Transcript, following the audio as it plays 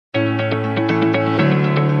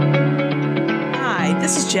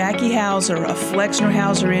This is Jackie Hauser of Flexner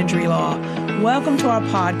Hauser Injury Law. Welcome to our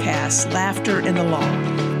podcast, Laughter in the Law,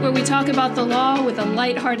 where we talk about the law with a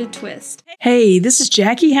lighthearted twist. Hey, this is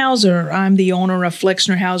Jackie Hauser. I'm the owner of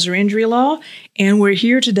Flexner Hauser Injury Law, and we're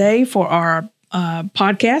here today for our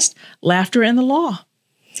podcast, Laughter in the Law,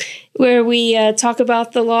 where we talk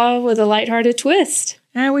about the law with a lighthearted twist.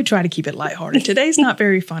 And we try to keep it lighthearted. Today's not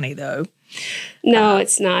very funny, though. No,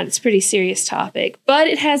 it's not. It's a pretty serious topic, but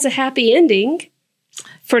it has a happy ending.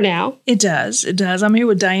 For now. It does. I'm here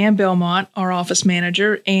with Diane Belmont, our office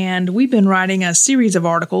manager, and we've been writing a series of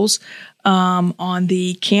articles on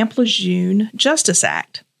the Camp Lejeune Justice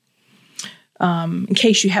Act. In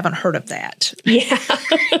case you haven't heard of that. Yeah.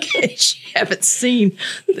 In case you haven't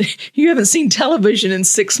seen television in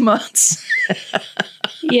 6 months.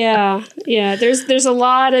 Yeah. There's a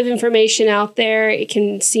lot of information out there. It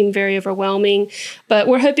can seem very overwhelming, but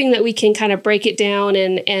we're hoping that we can kind of break it down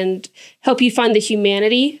and help you find the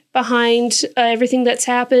humanity behind everything that's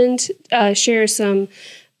happened, share some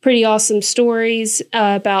pretty awesome stories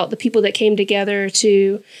about the people that came together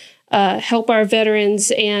to help our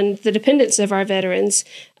veterans and the dependents of our veterans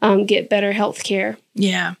get better health care.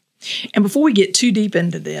 Yeah. And before we get too deep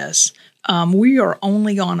into this, we are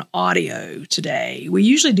only on audio today. We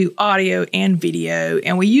usually do audio and video,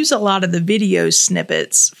 and we use a lot of the video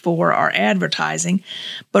snippets for our advertising.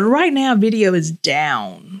 But right now, video is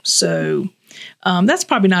down. So that's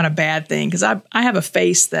probably not a bad thing because I have a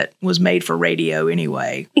face that was made for radio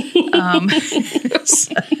anyway.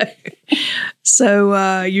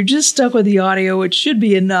 So you're just stuck with the audio, which should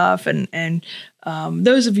be enough. And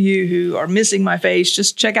those of you who are missing my face,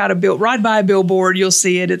 just check out ride by a billboard. You'll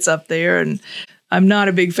see it. It's up there. And I'm not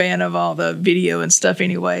a big fan of all the video and stuff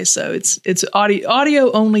anyway. So it's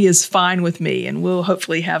audio only is fine with me. And we'll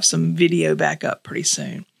hopefully have some video back up pretty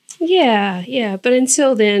soon. Yeah. But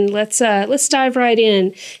until then, let's dive right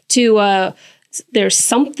in to There's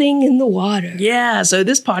Something in the Water. Yeah, so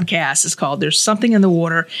this podcast is called There's Something in the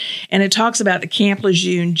Water, and it talks about the Camp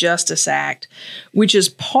Lejeune Justice Act, which is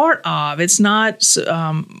part of, it's not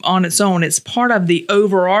on its own, it's part of the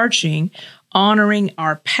overarching Honoring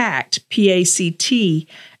Our PACT, PACT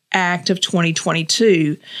Act of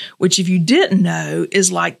 2022, which, if you didn't know,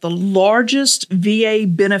 is like the largest VA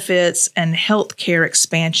benefits and health care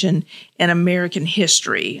expansion in American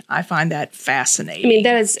history. I find that fascinating. I mean,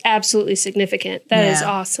 that is absolutely significant. That is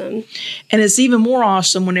awesome. And it's even more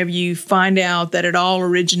awesome whenever you find out that it all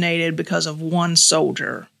originated because of one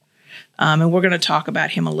soldier. And we're going to talk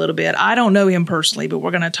about him a little bit. I don't know him personally, but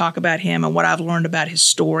we're going to talk about him and what I've learned about his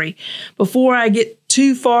story. Before I get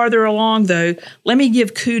too farther along, though, let me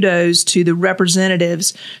give kudos to the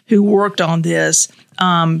representatives who worked on this.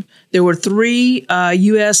 There were 3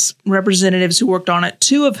 U.S. representatives who worked on it,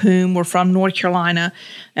 2 of whom were from North Carolina,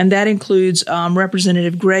 and that includes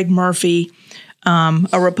Representative Greg Murphy,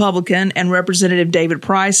 a Republican, and Representative David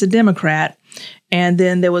Price, a Democrat. And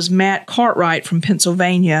then there was Matt Cartwright from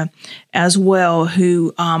Pennsylvania as well,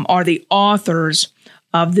 who are the authors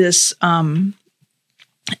of this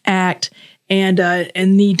act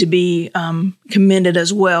and need to be commended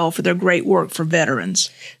as well for their great work for veterans.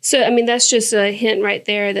 So, I mean, that's just a hint right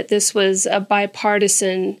there that this was a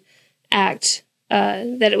bipartisan act,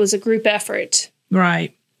 that it was a group effort.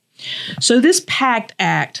 Right. So this PACT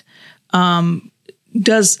Act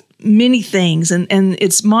does many things, and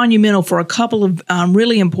it's monumental for a couple of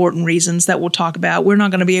really important reasons that we'll talk about. We're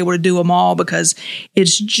not going to be able to do them all because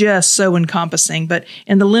it's just so encompassing. But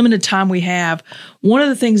in the limited time we have, one of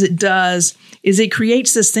the things it does is it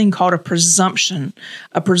creates this thing called a presumption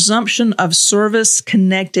of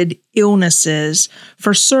service-connected illnesses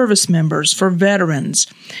for service members, for veterans.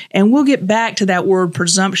 And we'll get back to that word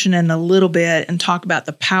presumption in a little bit and talk about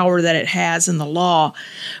the power that it has in the law.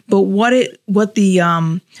 But what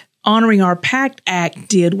the Honoring Our PACT Act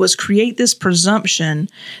did was create this presumption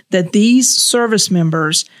that these service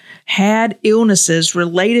members had illnesses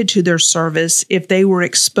related to their service if they were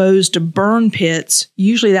exposed to burn pits.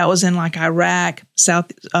 Usually that was in like Iraq,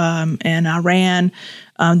 South and Iran,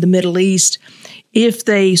 the Middle East. If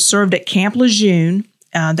they served at Camp Lejeune,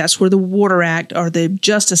 that's where the Water Act or the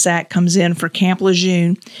Justice Act comes in for Camp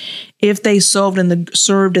Lejeune. If they served in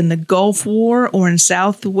the Gulf War or in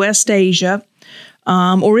Southwest Asia,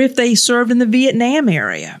 or if they served in the Vietnam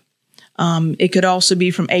area. It could also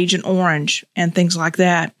be from Agent Orange and things like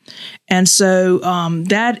that. And so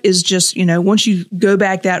that is just, once you go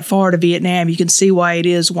back that far to Vietnam, you can see why it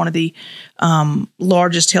is one of the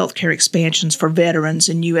largest healthcare expansions for veterans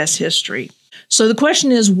in U.S. history. So the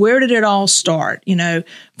question is, where did it all start?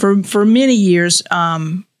 For many years,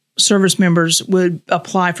 service members would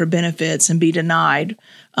apply for benefits and be denied.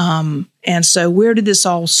 And so where did this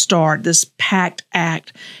all start, this PACT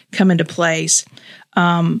Act come into place?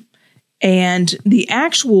 And the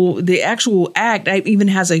actual act even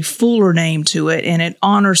has a fuller name to it, and it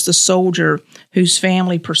honors the soldier whose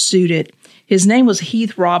family pursued it. His name was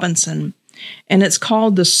Heath Robinson, and it's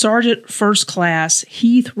called the Sergeant First Class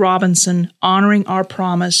Heath Robinson Honoring Our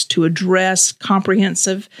Promise to Address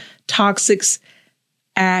Comprehensive Toxics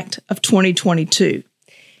Act of 2022.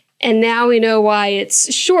 And now we know why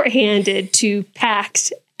it's shorthanded to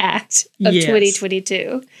PACT Act of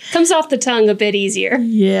 2022. Comes off the tongue a bit easier.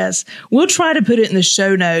 Yes. We'll try to put it in the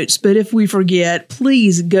show notes, but if we forget,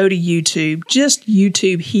 please go to YouTube. Just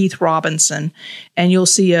YouTube Heath Robinson, and you'll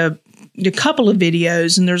see a couple of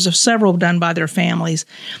videos, and there's several done by their families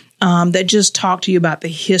that just talk to you about the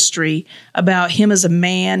history, about him as a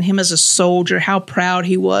man, him as a soldier, how proud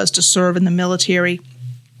he was to serve in the military,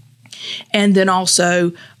 and then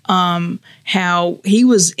also how he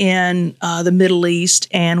was in the Middle East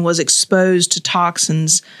and was exposed to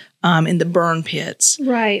toxins in the burn pits.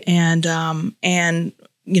 Right. And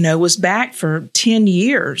was back for 10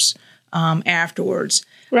 years afterwards,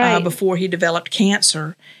 right, before he developed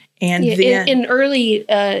cancer. And then in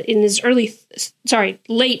his late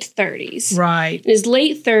 30s. Right. In his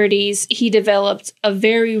late 30s, he developed a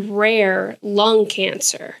very rare lung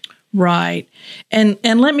cancer. Right. And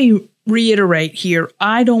let me reiterate here,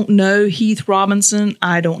 I don't know Heath Robinson.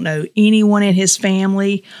 I don't know anyone in his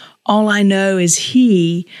family. All I know is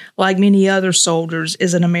he, like many other soldiers,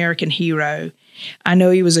 is an American hero. I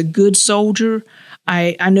know he was a good soldier.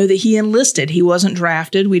 I know that he enlisted. He wasn't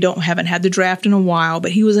drafted. We haven't had the draft in a while,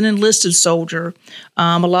 but he was an enlisted soldier,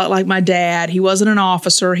 a lot like my dad. He wasn't an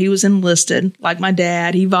officer. He was enlisted like my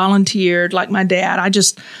dad. He volunteered like my dad. I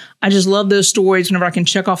just love those stories whenever I can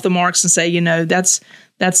check off the marks and say,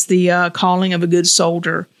 that's the calling of a good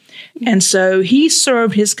soldier. And so he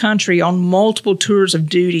served his country on multiple tours of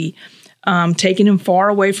duty, taking him far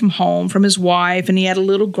away from home, from his wife, and he had a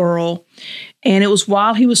little girl. And it was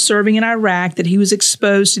while he was serving in Iraq that he was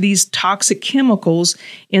exposed to these toxic chemicals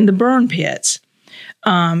in the burn pits.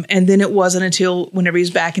 And then it wasn't until whenever he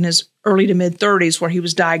was back in his early to mid 30s where he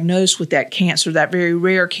was diagnosed with that cancer, that very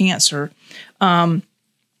rare cancer. And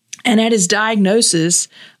at his diagnosis,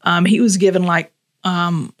 he was given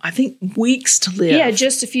I think weeks to live. Yeah,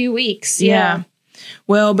 just a few weeks. Yeah.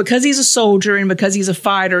 Well, because he's a soldier and because he's a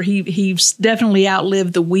fighter, he's definitely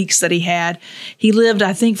outlived the weeks that he had. He lived,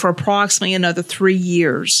 I think, for approximately another 3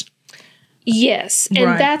 years. Yes,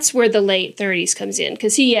 and that's where the late 30s comes in,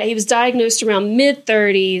 because he was diagnosed around mid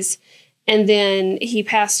 30s, and then he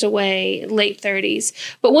passed away late 30s.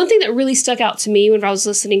 But one thing that really stuck out to me when I was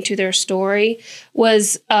listening to their story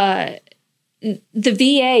was the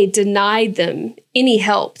VA denied them any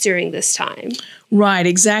help during this time. Right,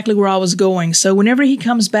 exactly where I was going. So whenever he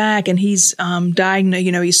comes back and he's diagnosed,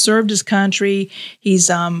 he served his country. He's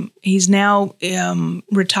now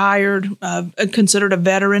retired, considered a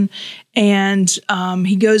veteran, and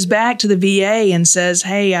he goes back to the VA and says,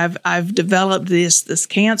 "Hey, I've developed this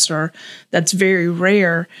cancer that's very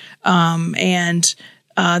rare," and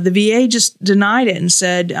the VA just denied it and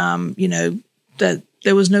said, that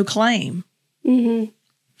there was no claim. Mm-hmm.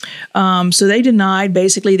 So they denied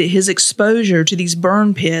basically that his exposure to these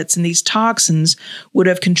burn pits and these toxins would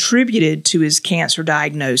have contributed to his cancer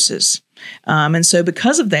diagnosis. And so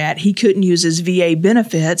because of that, he couldn't use his VA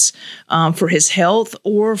benefits for his health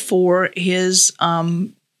or for his,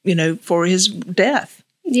 for his death.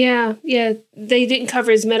 Yeah. They didn't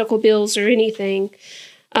cover his medical bills or anything.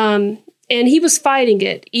 And he was fighting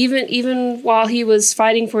it. Even while he was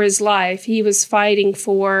fighting for his life, he was fighting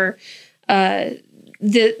for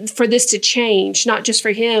this to change, not just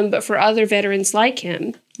for him, but for other veterans like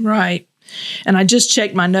him. Right. And I just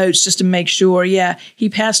checked my notes just to make sure. Yeah, he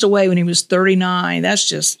passed away when he was 39. That's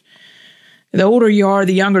just, the older you are,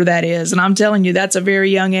 the younger that is. And I'm telling you, that's a very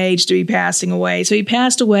young age to be passing away. So he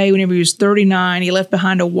passed away whenever he was 39. He left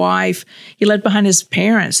behind a wife. He left behind his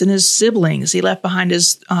parents and his siblings. He left behind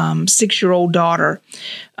his 6-year-old daughter.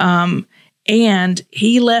 And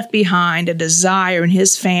he left behind a desire in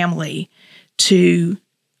his family to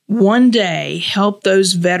one day help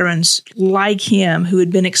those veterans like him who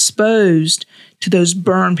had been exposed to those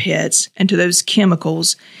burn pits and to those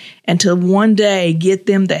chemicals, and to one day get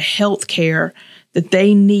them the health care that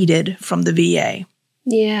they needed from the VA.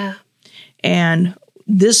 Yeah. And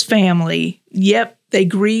this family, they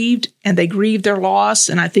grieved, and they grieved their loss,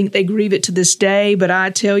 and I think they grieve it to this day, but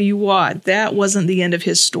I tell you what, that wasn't the end of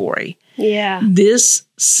his story. Yeah. This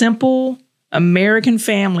simple American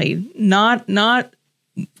family, not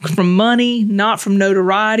from money, not from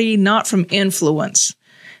notoriety, not from influence,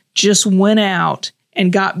 just went out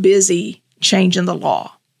and got busy changing the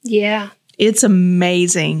law. Yeah. It's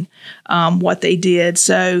amazing what they did.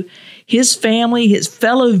 So his family, his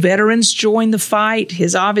fellow veterans joined the fight.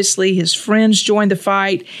 His friends joined the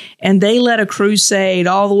fight, and they led a crusade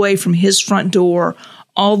all the way from his front door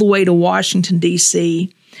all the way to Washington,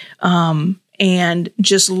 D.C., and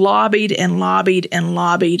just lobbied and lobbied and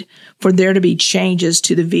lobbied for there to be changes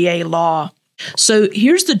to the VA law. So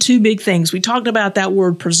here's the two big things. We talked about that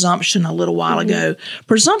word presumption a little while ago.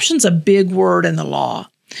 Presumption's a big word in the law.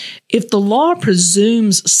 If the law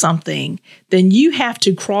presumes something, then you have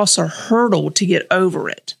to cross a hurdle to get over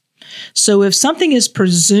it. So if something is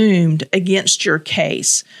presumed against your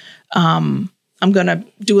case, I'm going to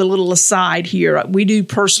do a little aside here. We do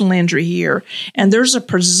personal injury here, and there's a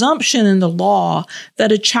presumption in the law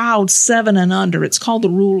that a child 7 and under, it's called the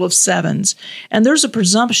rule of sevens, and there's a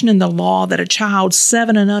presumption in the law that a child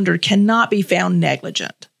 7 and under cannot be found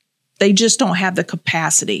negligent. They just don't have the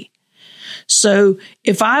capacity. So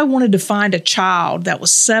if I wanted to find a child that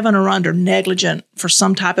was 7 or under negligent for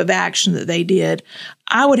some type of action that they did,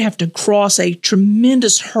 I would have to cross a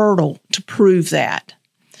tremendous hurdle to prove that.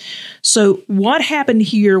 So what happened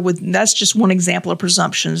here that's just one example of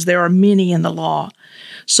presumptions. There are many in the law.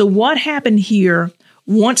 So what happened here,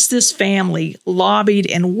 once this family lobbied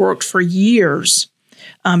and worked for years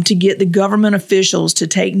to get the government officials to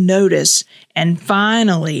take notice, and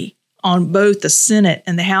finally on both the Senate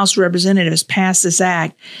and the House of Representatives passed this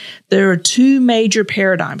act, there are two major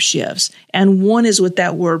paradigm shifts, and one is with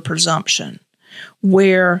that word presumption,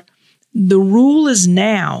 where the rule is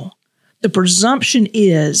now, the presumption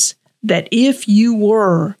is that if you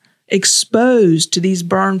were exposed to these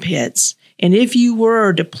burn pits, and if you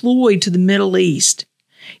were deployed to the Middle East,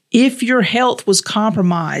 if your health was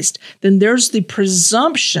compromised, then there's the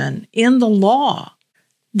presumption in the law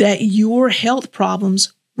that your health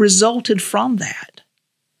problems resulted from that.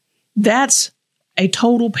 That's a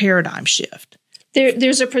total paradigm shift.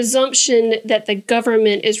 There's a presumption that the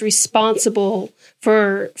government is responsible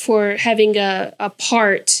for having a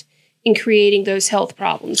part in creating those health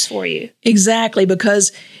problems for you. Exactly,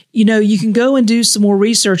 because, you can go and do some more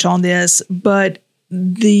research on this, but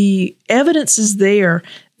the evidence is there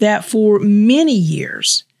that for many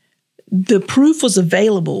years, the proof was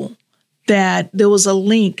available that there was a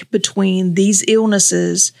link between these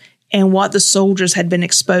illnesses and what the soldiers had been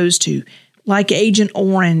exposed to, like Agent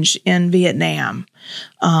Orange in Vietnam,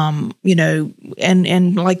 and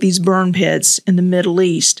like these burn pits in the Middle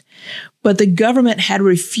East. But the government had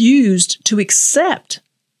refused to accept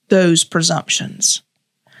those presumptions.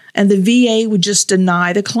 And the VA would just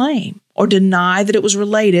deny the claim, or deny that it was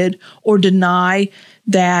related, or deny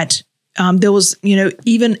that there was,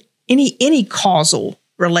 even any causal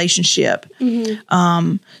relationship.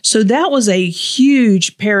 So that was a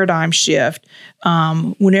huge paradigm shift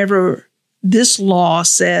whenever this law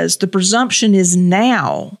says the presumption is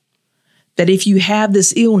now that if you have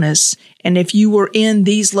this illness and if you were in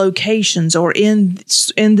these locations or in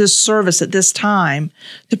this service at this time,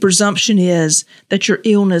 the presumption is that your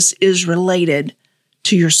illness is related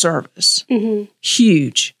to your service.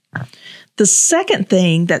 Huge. The second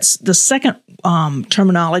thing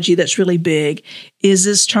terminology that's really big is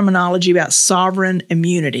this terminology about sovereign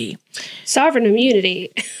immunity. Sovereign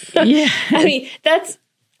immunity. Yeah. I mean,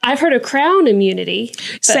 I've heard of crown immunity.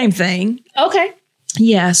 Same thing. Okay.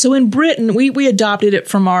 Yeah. So in Britain, we adopted it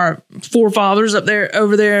from our forefathers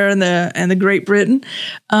over there in the Great Britain.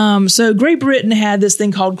 So Great Britain had this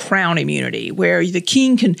thing called crown immunity, where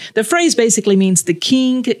the phrase basically means the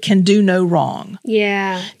king can do no wrong.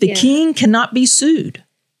 Yeah. The king cannot be sued.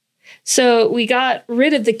 So we got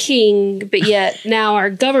rid of the king, but yet now our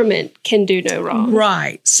government can do no wrong.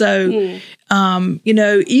 Right. So,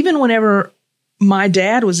 even whenever my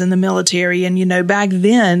dad was in the military, and, back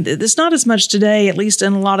then, it's not as much today, at least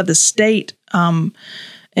in a lot of the state, and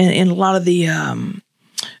in a lot of the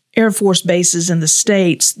Air Force bases in the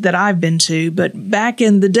states that I've been to. But back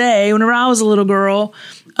in the day, whenever I was a little girl,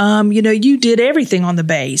 you did everything on the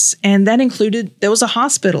base. And that included, there was a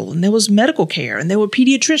hospital, and there was medical care, and there were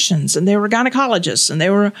pediatricians, and there were gynecologists, and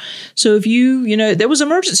so if there was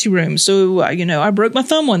emergency rooms. So, I broke my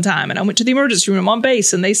thumb one time, and I went to the emergency room on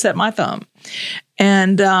base, and they set my thumb.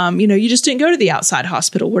 And, you just didn't go to the outside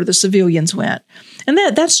hospital where the civilians went. And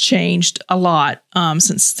that's changed a lot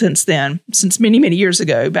since then, since many, many years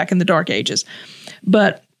ago, back in the dark ages.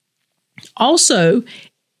 But also,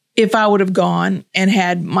 if I would have gone and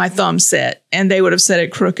had my thumb set and they would have set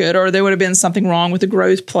it crooked, or there would have been something wrong with the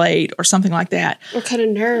growth plate or something like that. Or cut a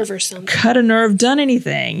nerve or something. Cut a nerve, done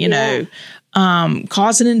anything,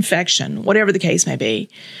 cause an infection, whatever the case may be,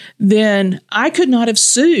 then I could not have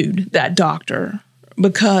sued that doctor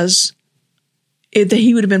because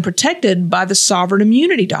he would have been protected by the sovereign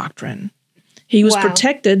immunity doctrine. He was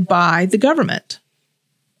protected by the government.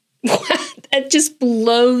 That just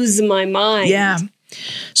blows my mind. Yeah.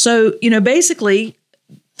 So, basically,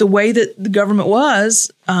 the way that the government was,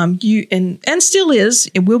 and still is,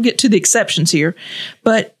 and we'll get to the exceptions here,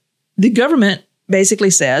 but the government basically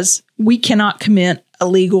says we cannot commit a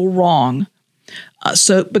legal wrong.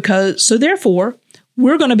 So therefore,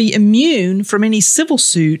 we're going to be immune from any civil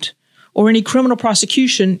suit or any criminal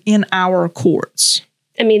prosecution in our courts.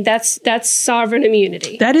 I mean, that's sovereign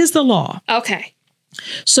immunity. That is the law. Okay.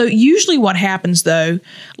 So usually what happens, though,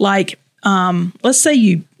 like let's say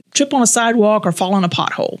you trip on a sidewalk or fall in a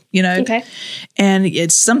pothole, Okay. and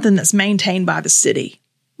it's something that's maintained by the city.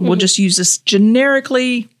 Mm-hmm. We'll just use this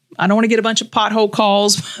generically. I don't want to get a bunch of pothole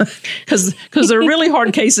calls because they're really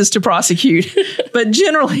hard cases to prosecute. But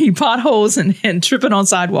generally, potholes and tripping on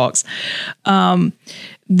sidewalks,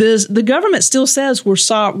 the government still says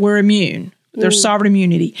we're immune. There's sovereign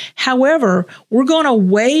immunity. However, we're going to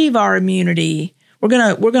waive our immunity. We're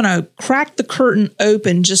gonna crack the curtain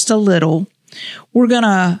open just a little. We're going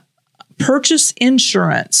to purchase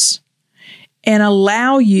insurance and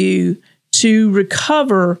allow you to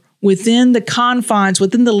recover within the confines,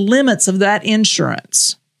 within the limits of that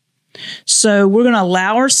insurance. So we're going to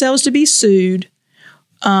allow ourselves to be sued.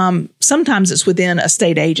 Sometimes it's within a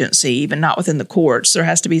state agency, even not within the courts. There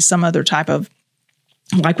has to be some other type of,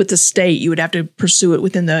 like with the state, you would have to pursue it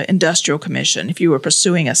within the industrial commission if you were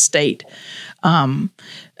pursuing a state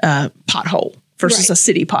pothole versus a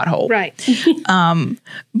city pothole. Right.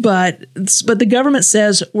 But the government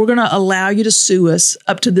says we're going to allow you to sue us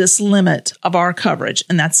up to this limit of our coverage,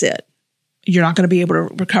 and that's it. You're not going to be able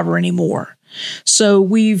to recover anymore. So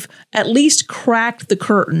we've at least cracked the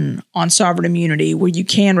curtain on sovereign immunity where you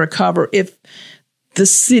can recover if the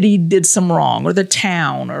city did some wrong or the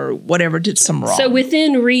town or whatever did some wrong. So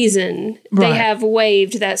within reason, they have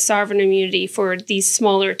waived that sovereign immunity for these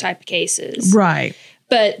smaller type of cases. Right.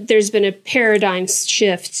 But there's been a paradigm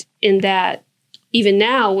shift in that even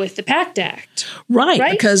now with the PACT Act.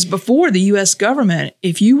 Right? Because before the U.S. government,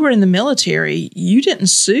 if you were in the military, you didn't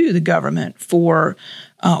sue the government for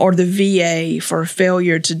or the VA for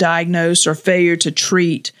failure to diagnose or failure to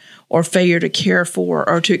treat or failure to care for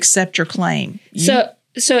or to accept your claim.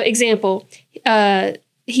 So example,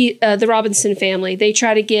 the Robinson family, they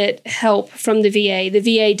try to get help from the VA. The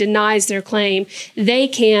VA denies their claim. They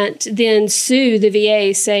can't then sue the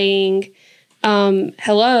VA saying,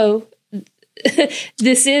 hello,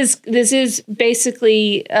 this is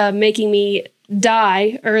basically making me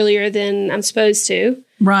die earlier than I'm supposed to.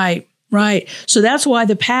 Right. So that's why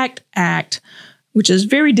the PACT Act, which is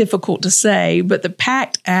very difficult to say, but the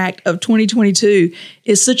PACT Act of 2022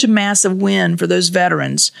 is such a massive win for those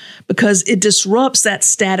veterans because it disrupts that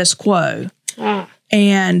status quo.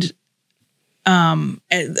 And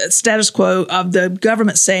the status quo of the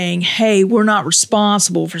government saying, hey, we're not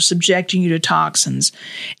responsible for subjecting you to toxins.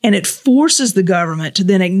 And it forces the government to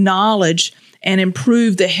then acknowledge and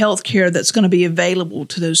improve the health care that's going to be available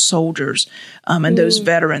to those soldiers and those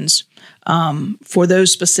veterans for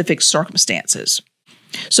those specific circumstances.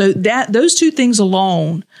 So those two things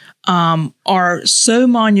alone are so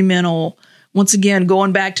monumental. Once again,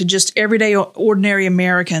 going back to just everyday ordinary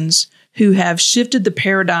Americans who have shifted the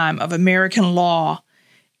paradigm of American law,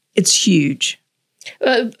 it's huge.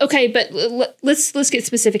 Okay, but let's get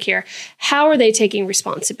specific here. How are they taking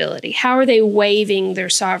responsibility? How are they waiving their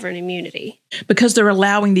sovereign immunity? Because they're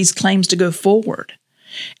allowing these claims to go forward.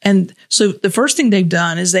 And so the first thing they've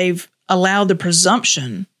done is they've allowed the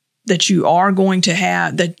presumption that you are going to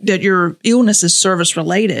have, that your illness is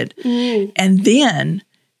service-related. And then,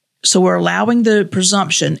 so we're allowing the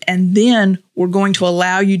presumption, and then we're going to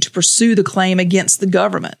allow you to pursue the claim against the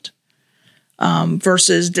government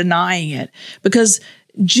versus denying it. Because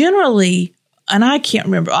generally, and I can't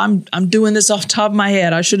remember, I'm doing this off the top of my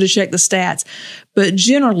head. I should have checked the stats. But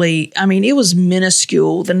generally, I mean, it was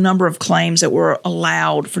minuscule, the number of claims that were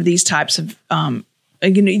allowed for these types of,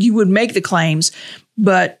 you would make the claims,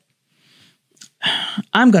 but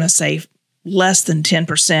I'm going to say less than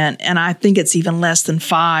 10%, and I think it's even less than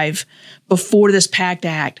 5% before this PACT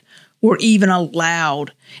Act were even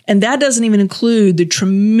allowed. And that doesn't even include the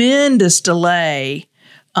tremendous delay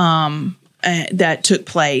that took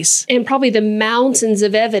place. And probably the mountains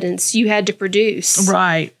of evidence you had to produce.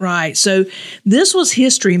 Right. So this was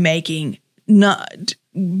history-making,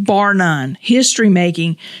 bar none,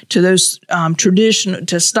 history-making to those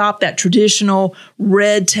to stop that traditional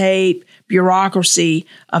red tape, bureaucracy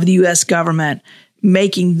of the U.S. government,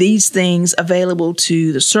 making these things available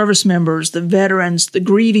to the service members, the veterans, the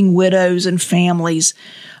grieving widows and families,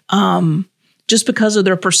 just because of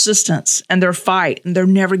their persistence and their fight and their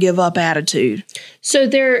never give up attitude. So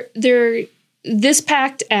this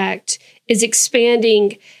PACT Act is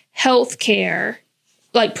expanding health care,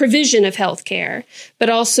 like provision of health care, but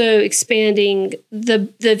also expanding the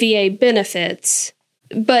VA benefits,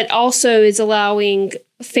 but also is allowing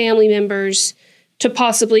family members to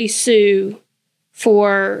possibly sue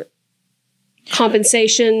for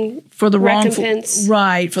compensation, for the recompense.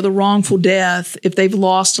 For the wrongful death. If they've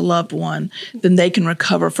lost a loved one, then they can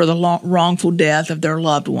recover for the wrongful death of their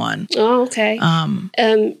loved one. Oh, okay.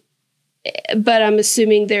 But I'm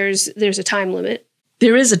assuming there's a time limit.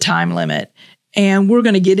 There is a time limit, and we're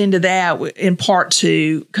going to get into that in part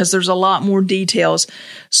 2 because there's a lot more details.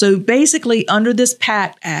 So basically, under this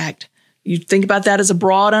PACT Act, you think about that as a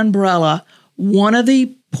broad umbrella. One of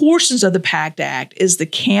the portions of the PACT Act is the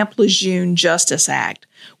Camp Lejeune Justice Act,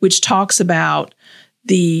 which talks about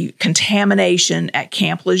the contamination at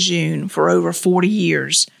Camp Lejeune for over 40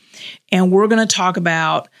 years. And we're going to talk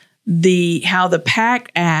about how the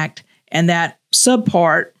PACT Act and that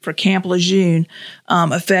subpart for Camp Lejeune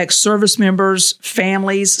affects service members,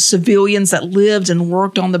 families, civilians that lived and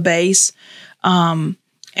worked on the base, and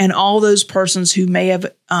all those persons who may have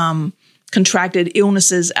contracted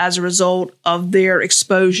illnesses as a result of their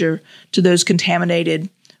exposure to those contaminated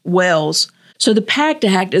wells. So the PACT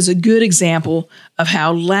Act is a good example of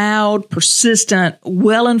how loud, persistent,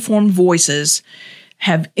 well-informed voices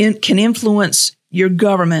can influence your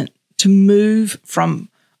government to move from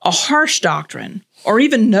a harsh doctrine, or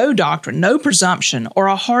even no doctrine, no presumption, or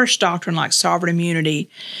a harsh doctrine like sovereign immunity,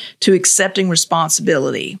 to accepting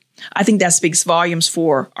responsibility. I think that speaks volumes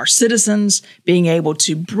for our citizens being able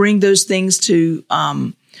to bring those things to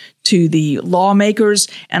the lawmakers,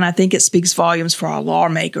 and I think it speaks volumes for our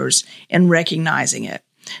lawmakers in recognizing it.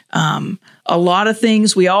 A lot of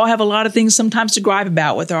things, we all have a lot of things sometimes to gripe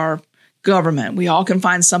about with our government. We all can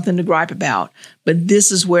find something to gripe about, but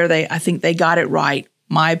this is where I think they got it right,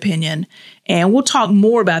 my opinion. And we'll talk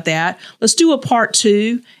more about that. Let's do a part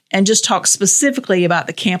 2 and just talk specifically about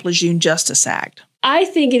the Camp Lejeune Justice Act. I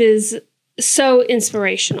think it is so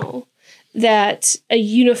inspirational that a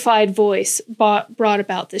unified voice brought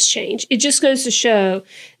about this change. It just goes to show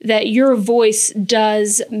that your voice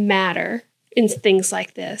does matter in things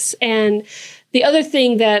like this. And the other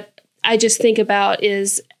thing that I just think about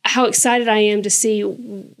is how excited I am to see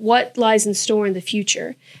what lies in store in the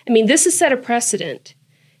future. I mean, this has set a precedent,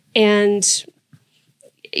 and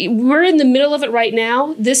we're in the middle of it right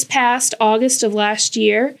now. This past August of last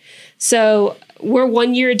year, so we're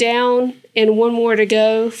 1 year down and one more to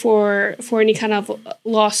go for any kind of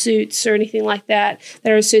lawsuits or anything like that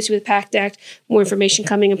are associated with PACT Act. More information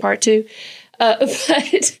coming in part 2.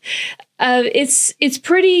 But it's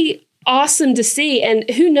pretty awesome to see. And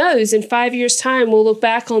who knows, in 5 years' time, we'll look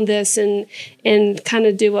back on this and kind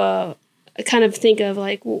of do a kind of think of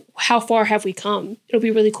like, well, how far have we come? It'll be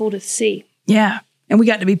really cool to see. Yeah. And we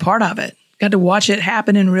got to be part of it. Got to watch it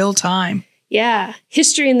happen in real time. Yeah.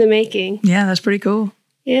 History in the making. Yeah, that's pretty cool.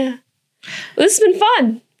 Yeah. Well, this has been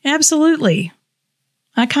fun. Absolutely.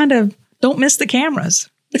 I kind of don't miss the cameras.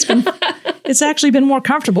 It's actually been more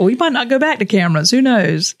comfortable. We might not go back to cameras. Who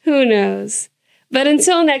knows? Who knows? But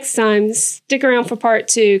until next time, stick around for part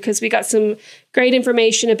 2 because we got some great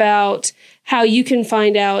information about how you can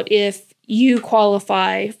find out if you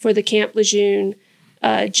qualify for the Camp Lejeune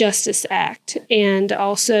Justice Act, and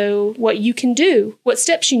also what you can do, what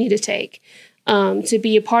steps you need to take to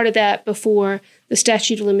be a part of that before the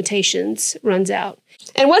statute of limitations runs out.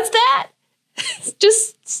 And what's that?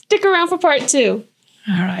 Just stick around for part 2.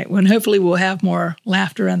 All right. Well, hopefully we'll have more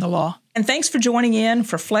laughter in the law. And thanks for joining in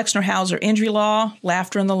for Flexner Hauser Injury Law,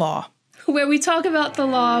 Laughter in the Law, where we talk about the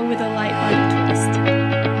law with a lighthearted